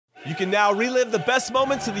You can now relive the best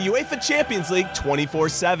moments of the UEFA Champions League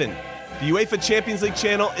 24/7. The UEFA Champions League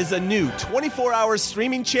channel is a new 24-hour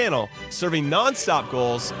streaming channel serving non-stop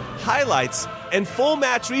goals, highlights, and full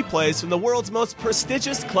match replays from the world's most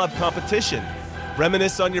prestigious club competition.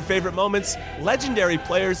 Reminisce on your favorite moments, legendary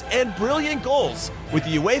players, and brilliant goals with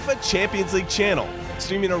the UEFA Champions League channel,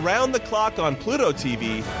 streaming around the clock on Pluto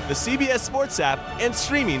TV, the CBS Sports app, and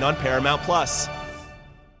streaming on Paramount+.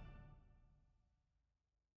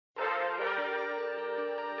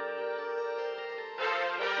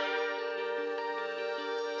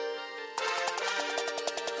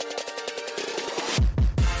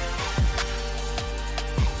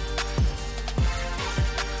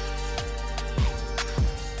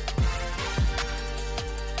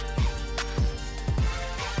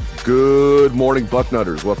 Good morning,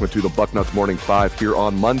 Bucknutters. Welcome to the Bucknuts Morning 5 here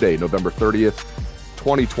on Monday, November 30th,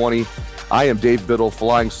 2020. I am Dave Biddle,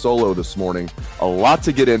 flying solo this morning. A lot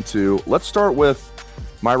to get into. Let's start with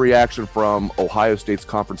my reaction from Ohio State's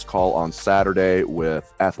conference call on Saturday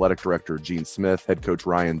with Athletic Director Gene Smith, head coach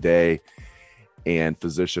Ryan Day, and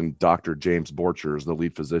physician Dr. James Borchers, the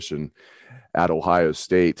lead physician at Ohio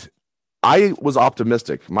State. I was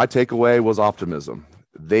optimistic. My takeaway was optimism.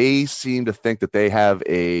 They seem to think that they have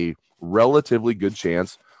a relatively good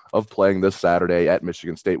chance of playing this Saturday at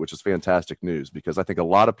Michigan State, which is fantastic news because I think a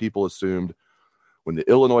lot of people assumed when the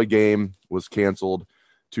Illinois game was canceled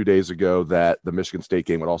 2 days ago that the Michigan State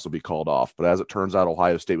game would also be called off. But as it turns out,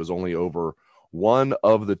 Ohio State was only over one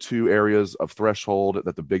of the two areas of threshold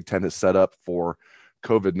that the Big Ten has set up for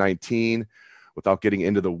COVID-19. Without getting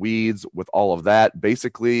into the weeds with all of that,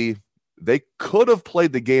 basically they could have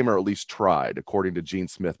played the game or at least tried, according to Gene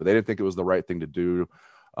Smith, but they didn't think it was the right thing to do.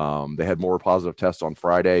 They had more positive tests on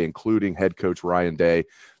Friday, including head coach Ryan Day.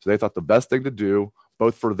 So they thought the best thing to do,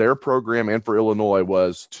 both for their program and for Illinois,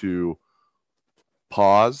 was to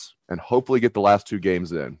pause and hopefully get the last two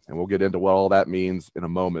games in. And we'll get into what all that means in a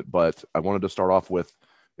moment. But I wanted to start off with,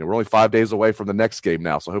 we're only 5 days away from the next game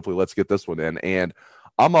now. So hopefully let's get this one in. And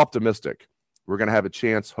I'm optimistic. We're going to have a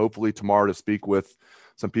chance, hopefully tomorrow, to speak with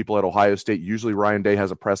some people at Ohio State. Usually Ryan Day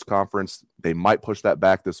has a press conference. They might push that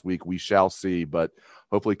back this week. We shall see, but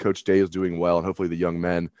hopefully Coach Day is doing well, and hopefully the young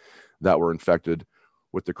men that were infected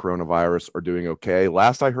with the coronavirus are doing okay.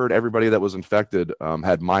 Last I heard, everybody that was infected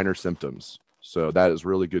had minor symptoms. So that is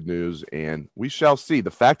really good news, and we shall see.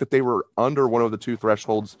 The fact that they were under one of the two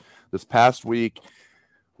thresholds this past week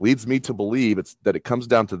leads me to believe that it comes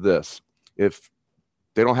down to this. If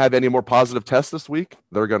they don't have any more positive tests this week,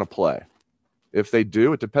 they're going to play. If they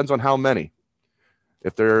do, it depends on how many.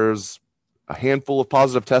 If there's a handful of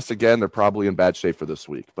positive tests again, they're probably in bad shape for this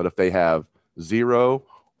week. But if they have 0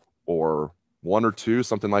 or 1 or 2,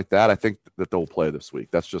 something like that, I think that they'll play this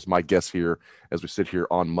week. That's just my guess here as we sit here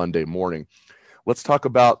on Monday morning. Let's talk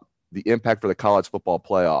about the impact for the college football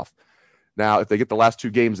playoff. Now, if they get the last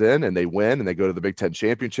two games in and they win and they go to the Big Ten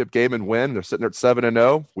championship game and win, they're sitting there at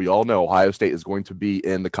 7-0. We all know Ohio State is going to be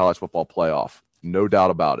in the college football playoff. No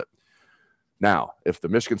doubt about it. Now, if the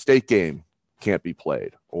Michigan State game can't be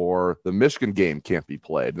played or the Michigan game can't be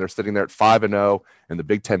played, and they're sitting there at 5-0 and the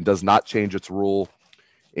Big Ten does not change its rule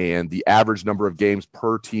and the average number of games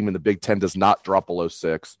per team in the Big Ten does not drop below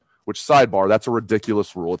 6, which, sidebar, that's a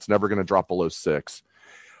ridiculous rule. It's never going to drop below 6.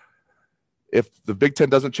 If the Big Ten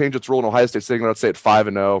doesn't change its rule and Ohio State's sitting there, let's say, at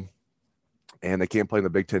 5-0 and they can't play in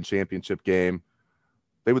the Big Ten championship game,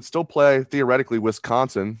 they would still play, theoretically,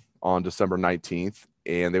 Wisconsin on December 19th,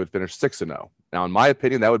 and they would finish 6-0. Now, in my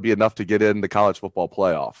opinion, that would be enough to get in the college football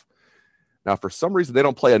playoff. Now, for some reason, they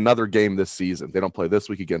don't play another game this season. They don't play this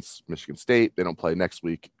week against Michigan State. They don't play next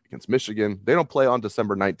week against Michigan. They don't play on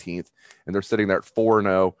December 19th, and they're sitting there at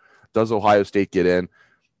 4-0. Does Ohio State get in?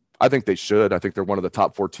 I think they should. I think they're one of the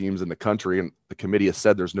top 4 teams in the country, and the committee has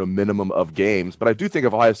said there's no minimum of games. But I do think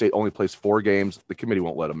if Ohio State only plays 4 games, the committee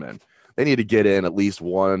won't let them in. They need to get in at least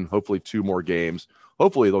 1, hopefully 2 more games.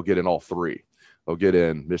 Hopefully they'll get in all 3. They'll get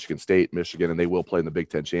in Michigan State, Michigan, and they will play in the Big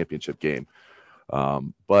Ten championship game.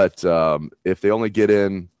 But if they only get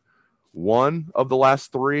in 1 of the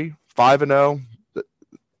last 3, 5-0,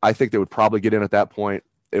 I think they would probably get in at that point.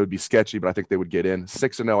 It would be sketchy, but I think they would get in.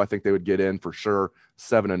 6-0, I think they would get in for sure.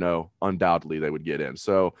 7-0, undoubtedly they would get in.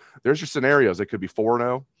 So there's your scenarios. It could be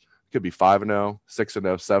 4-0, it could be 5-0,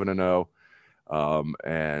 6-0, 7-0.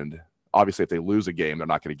 And obviously if they lose a game, they're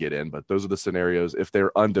not going to get in. But those are the scenarios. If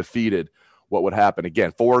they're undefeated, what would happen?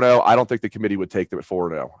 Again, 4-0, I don't think the committee would take them at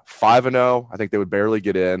 4-0. 5-0, I think they would barely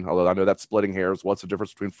get in, although I know that's splitting hairs. What's the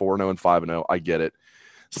difference between 4-0 and 5-0? I get it.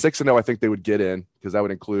 6-0, I think they would get in because that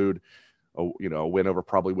would include a win over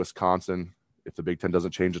probably Wisconsin if the Big Ten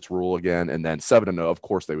doesn't change its rule again. And then 7-0, of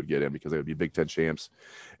course they would get in because they would be Big Ten champs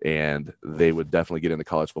and they would definitely get in the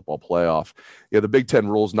college football playoff. Yeah, the Big Ten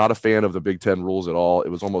rules, not a fan of the Big Ten rules at all. It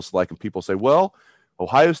was almost like when people say, well,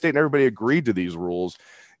 Ohio State and everybody agreed to these rules.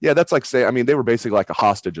 Yeah, that's like saying, I mean, they were basically like a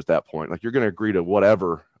hostage at that point. Like, you're going to agree to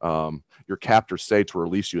whatever your captors say to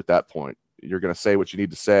release you at that point. You're going to say what you need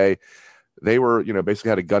to say. They were, basically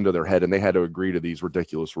had a gun to their head and they had to agree to these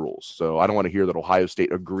ridiculous rules. So I don't want to hear that Ohio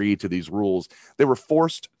State agreed to these rules. They were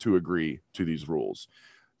forced to agree to these rules.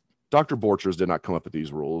 Dr. Borchers did not come up with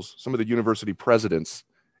these rules. Some of the university presidents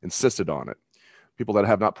insisted on it. People that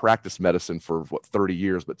have not practiced medicine for 30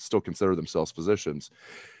 years, but still consider themselves physicians.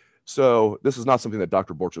 So this is not something that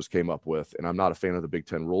Dr. Borchers came up with, and I'm not a fan of the Big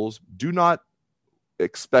Ten rules. Do not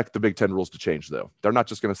expect the Big Ten rules to change, though. They're not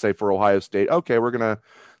just going to say for Ohio State, okay, we're going to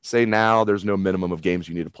say now there's no minimum of games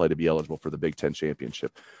you need to play to be eligible for the Big Ten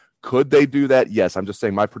championship. Could they do that? Yes. I'm just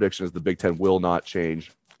saying my prediction is the Big Ten will not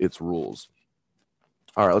change its rules.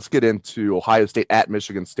 All right, let's get into Ohio State at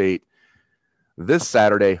Michigan State this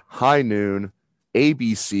Saturday, high noon,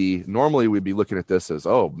 ABC. Normally we'd be looking at this as,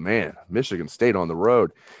 oh man, Michigan State on the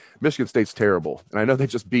road. Michigan State's terrible. And I know they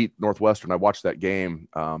just beat Northwestern. I watched that game.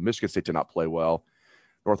 Michigan State did not play well.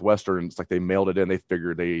 Northwestern, it's like they mailed it in. They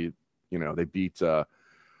figured they beat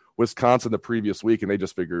Wisconsin the previous week, and they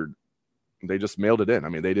just mailed it in. I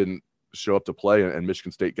mean, they didn't show up to play, and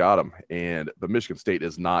Michigan State got them. But Michigan State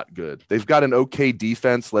is not good. They've got an okay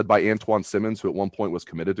defense led by Antoine Simmons, who at one point was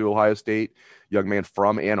committed to Ohio State. Young man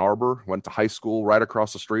from Ann Arbor, went to high school right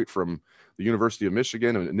across the street from the University of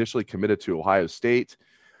Michigan, and initially committed to Ohio State.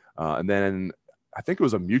 And then I think it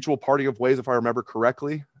was a mutual parting of ways, if I remember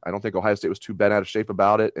correctly. I don't think Ohio State was too bent out of shape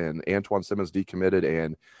about it, and Antoine Simmons decommitted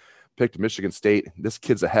and picked Michigan State. This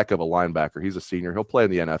kid's a heck of a linebacker. He's a senior. He'll play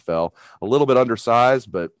in the NFL. A little bit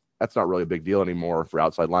undersized, but that's not really a big deal anymore for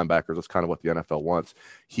outside linebackers. That's kind of what the NFL wants.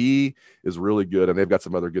 He is really good, and they've got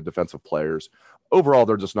some other good defensive players. Overall,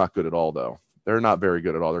 they're just not good at all, though. They're not very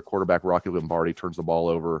good at all. Their quarterback, Rocky Lombardi, turns the ball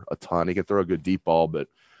over a ton. He can throw a good deep ball, but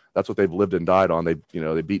that's what they've lived and died on. They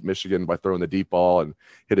beat Michigan by throwing the deep ball and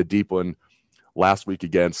hit a deep one last week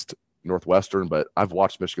against Northwestern. But I've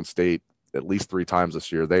watched Michigan State at least 3 times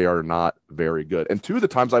this year. They are not very good. And 2 of the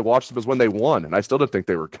times I watched them was when they won, and I still didn't think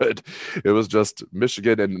they were good. It was just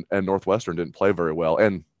Michigan and Northwestern didn't play very well,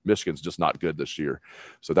 and Michigan's just not good this year.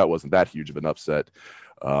 So that wasn't that huge of an upset.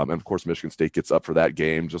 And, of course, Michigan State gets up for that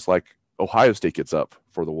game, just like Ohio State gets up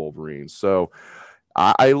for the Wolverines. So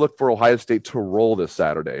I look for Ohio State to roll this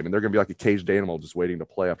Saturday. I mean, they're going to be like a caged animal just waiting to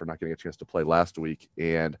play after not getting a chance to play last week.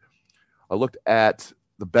 And I looked at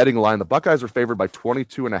the betting line. The Buckeyes are favored by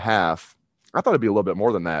 22.5. I thought it'd be a little bit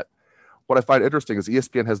more than that. What I find interesting is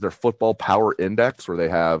ESPN has their football power index where they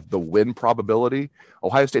have the win probability.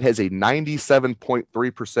 Ohio State has a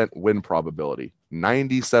 97.3% win probability,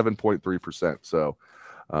 97.3%. So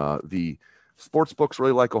the sports books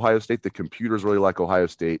really like Ohio State. The computers really like Ohio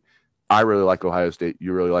State. I really like Ohio State.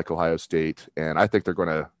 You really like Ohio State. And I think they're going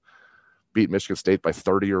to beat Michigan State by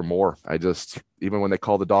 30 or more. Even when they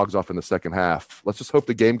call the dogs off in the second half, let's just hope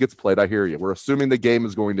the game gets played. I hear you. We're assuming the game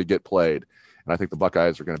is going to get played. And I think the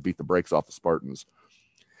Buckeyes are going to beat the brakes off the Spartans.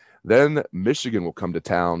 Then Michigan will come to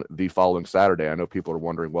town the following Saturday. I know people are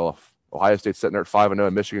wondering, well, if Ohio State's sitting there at 5-0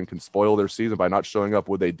 and Michigan can spoil their season by not showing up,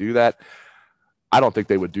 would they do that? I don't think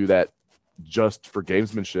they would do that just for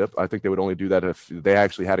gamesmanship. I think they would only do that if they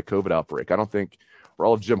actually had a COVID outbreak. I don't think, for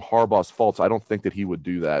all of Jim Harbaugh's faults, I don't think that he would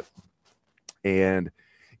do that. And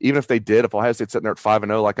even if they did, if Ohio State's sitting there at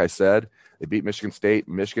 5-0, like I said, they beat Michigan State,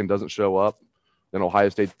 Michigan doesn't show up, then Ohio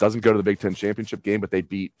State doesn't go to the Big Ten championship game, but they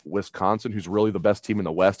beat Wisconsin, who's really the best team in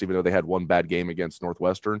the West, even though they had one bad game against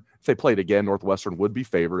Northwestern. If they played again, Northwestern would be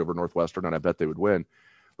favored over Northwestern, and I bet they would win.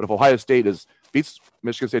 But if Ohio State beats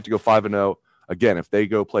Michigan State to go 5-0, again, if they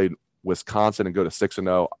go play Wisconsin and go to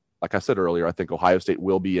 6-0, like I said earlier, I think Ohio State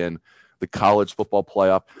will be in the college football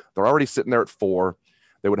playoff. They're already sitting there at 4.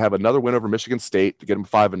 They would have another win over Michigan State to get them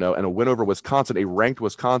 5-0 and a win over Wisconsin, a ranked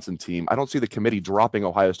Wisconsin team. I don't see the committee dropping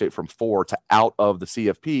Ohio State from 4 to out of the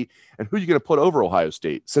CFP. And who are you going to put over Ohio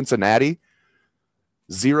State? Cincinnati,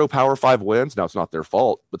 0 Power 5 wins. Now, it's not their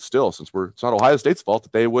fault, but still, it's not Ohio State's fault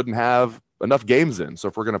that they wouldn't have enough games in. So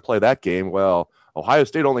if we're going to play that game, well, Ohio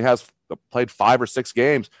State only has played 5 or 6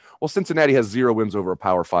 games. Well, Cincinnati has 0 wins over a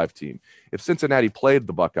Power 5 team. If Cincinnati played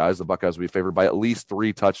the Buckeyes would be favored by at least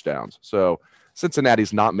 3 touchdowns. So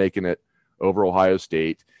Cincinnati's not making it over Ohio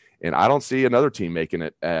State, and I don't see another team making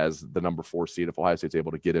it as the number 4 seed if Ohio State's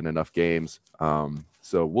able to get in enough games.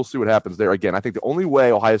 So we'll see what happens there. Again, I think the only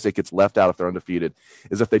way Ohio State gets left out if they're undefeated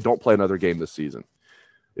is if they don't play another game this season.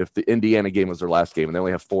 If the Indiana game was their last game and they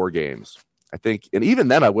only have 4 games, I think, and even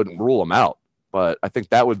then I wouldn't rule them out. But I think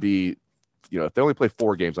that would be, if they only play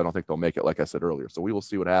 4 games, I don't think they'll make it, like I said earlier. So we will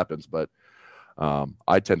see what happens. But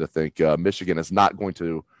I tend to think Michigan is not going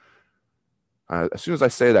to as soon as I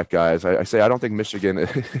say that, guys, I say I don't think Michigan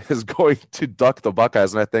is going to duck the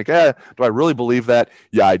Buckeyes. And I think, do I really believe that?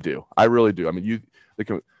 Yeah, I do. I really do. I mean,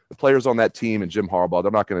 the players on that team and Jim Harbaugh,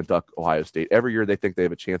 they're not going to duck Ohio State. Every year they think they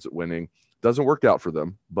have a chance at winning. Doesn't work out for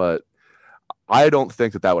them, but I don't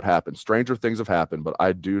think that would happen. Stranger things have happened, but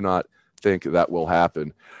I do not think that will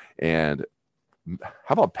happen. And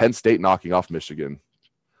how about Penn State knocking off Michigan?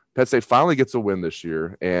 Penn State finally gets a win this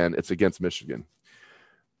year, and it's against Michigan.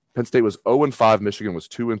 Penn State was 0-5, Michigan was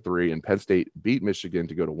 2-3, and Penn State beat Michigan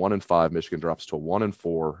to go to 1-5. Michigan drops to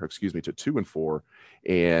 2-4.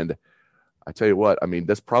 And I tell you what, I mean,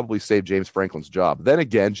 this probably saved James Franklin's job. Then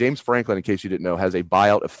again, James Franklin, in case you didn't know, has a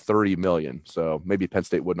buyout of $30 million. So maybe Penn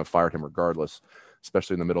State wouldn't have fired him regardless,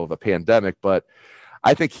 especially in the middle of a pandemic. But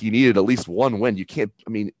I think he needed at least one win. You can't, I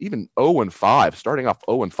mean, even 0-5, starting off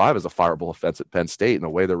 0-5 is a fireable offense at Penn State and the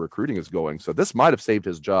way their recruiting is going. So this might have saved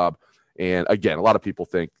his job. And again, a lot of people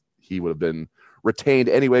think he would have been retained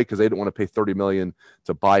anyway because they didn't want to pay $30 million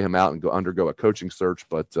to buy him out and undergo a coaching search.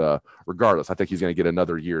 But regardless, I think he's going to get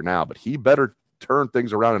another year now. But he better turn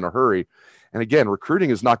things around in a hurry. And again, recruiting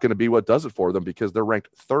is not going to be what does it for them because they're ranked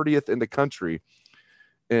 30th in the country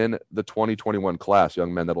in the 2021 class,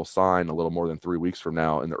 young men that will sign a little more than 3 weeks from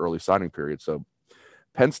now in the early signing period. So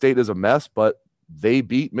Penn State is a mess, but they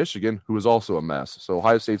beat Michigan, who is also a mess. So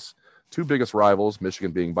Ohio State's two biggest rivals,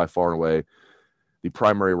 Michigan being by far and away the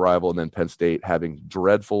primary rival, and then Penn State having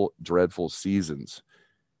dreadful, dreadful seasons.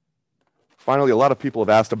 Finally, a lot of people have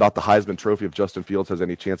asked about the Heisman Trophy if Justin Fields has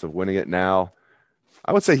any chance of winning it now.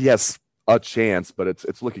 I would say he has a chance, but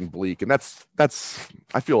it's looking bleak, and that's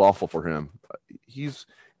I feel awful for him. He's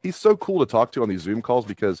so cool to talk to on these Zoom calls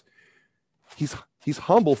because he's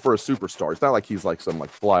humble for a superstar. It's not like he's like some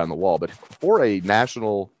like fly on the wall, but for a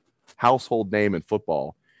national household name in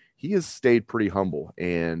football, he has stayed pretty humble,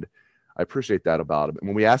 and I appreciate that about him. And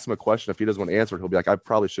when we ask him a question, if he doesn't want to answer it, he'll be like, I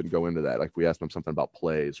probably shouldn't go into that. Like we asked him something about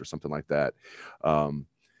plays or something like that.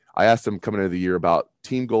 I asked him coming into the year about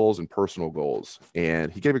team goals and personal goals,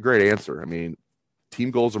 and he gave a great answer. I mean,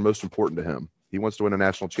 team goals are most important to him. He wants to win a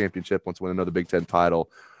national championship, wants to win another Big Ten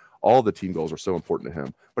title. All the team goals are so important to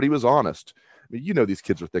him. But he was honest. I mean, these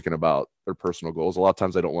kids are thinking about their personal goals. A lot of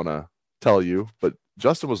times they don't want to tell you, but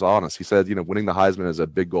Justin was honest. He said, winning the Heisman is a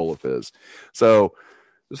big goal of his. So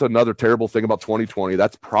this is another terrible thing about 2020.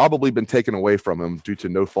 That's probably been taken away from him due to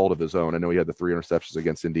no fault of his own. I know he had the 3 interceptions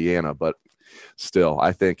against Indiana, but still,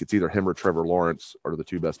 I think it's either him or Trevor Lawrence are the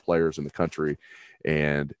two best players in the country.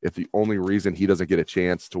 And if the only reason he doesn't get a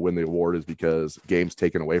chance to win the award is because games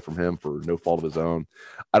taken away from him for no fault of his own,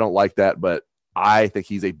 I don't like that. But I think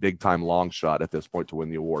he's a big-time long shot at this point to win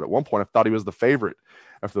the award. At one point, I thought he was the favorite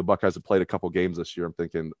after the Buckeyes had played a couple games this year. I'm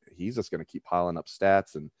thinking he's just going to keep piling up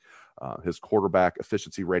stats, and his quarterback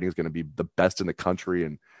efficiency rating is going to be the best in the country.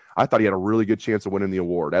 And I thought he had a really good chance of winning the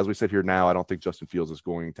award. As we sit here now, I don't think Justin Fields is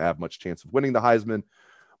going to have much chance of winning the Heisman,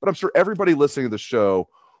 but I'm sure everybody listening to the show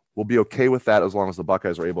will be okay with that as long as the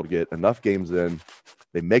Buckeyes are able to get enough games in,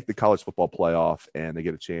 they make the college football playoff, and they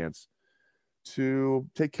get a chance to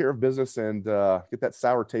take care of business and get that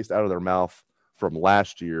sour taste out of their mouth from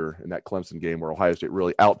last year in that Clemson game where Ohio State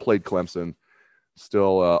really outplayed Clemson.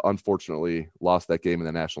 Still, unfortunately, lost that game in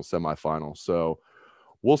the national semifinal. So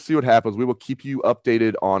we'll see what happens. We will keep you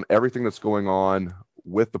updated on everything that's going on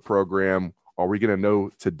with the program. Are we going to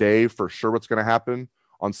know today for sure what's going to happen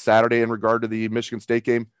on Saturday in regard to the Michigan State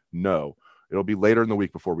game? No. It'll be later in the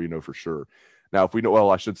week before we know for sure. Now, if we know,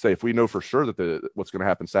 I should say, if we know for sure that what's going to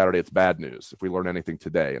happen Saturday, it's bad news. If we learn anything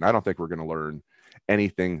today, and I don't think we're going to learn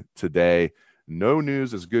anything today. No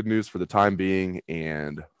news is good news for the time being,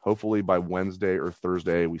 and hopefully by Wednesday or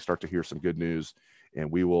Thursday, we start to hear some good news, and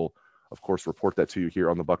we will, of course, report that to you here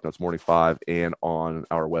on the Bucknuts Morning 5 and on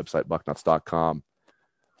our website, bucknuts.com.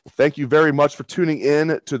 Well, thank you very much for tuning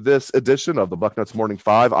in to this edition of the Bucknuts Morning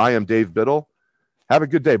 5. I am Dave Biddle. Have a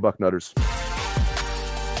good day, Bucknutters.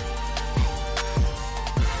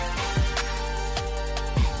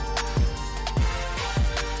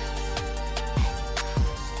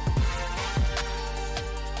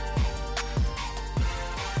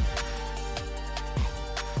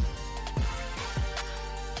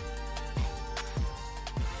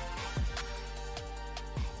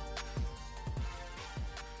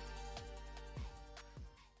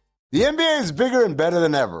 The NBA is bigger and better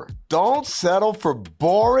than ever. Don't settle for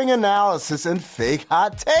boring analysis and fake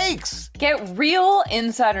hot takes. Get real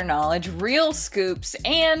insider knowledge, real scoops,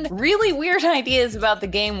 and really weird ideas about the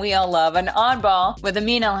game we all love. An Oddball with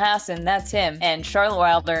Amin Elhassan, that's him, and Charlotte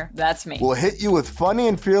Wilder, that's me. We'll hit you with funny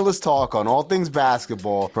and fearless talk on all things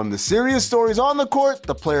basketball, from the serious stories on the court,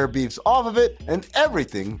 the player beefs off of it, and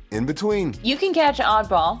everything in between. You can catch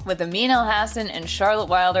Oddball with Amin Elhassan and Charlotte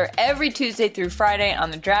Wilder every Tuesday through Friday on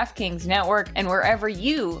the DraftKings Network and wherever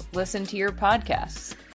you listen to your podcasts.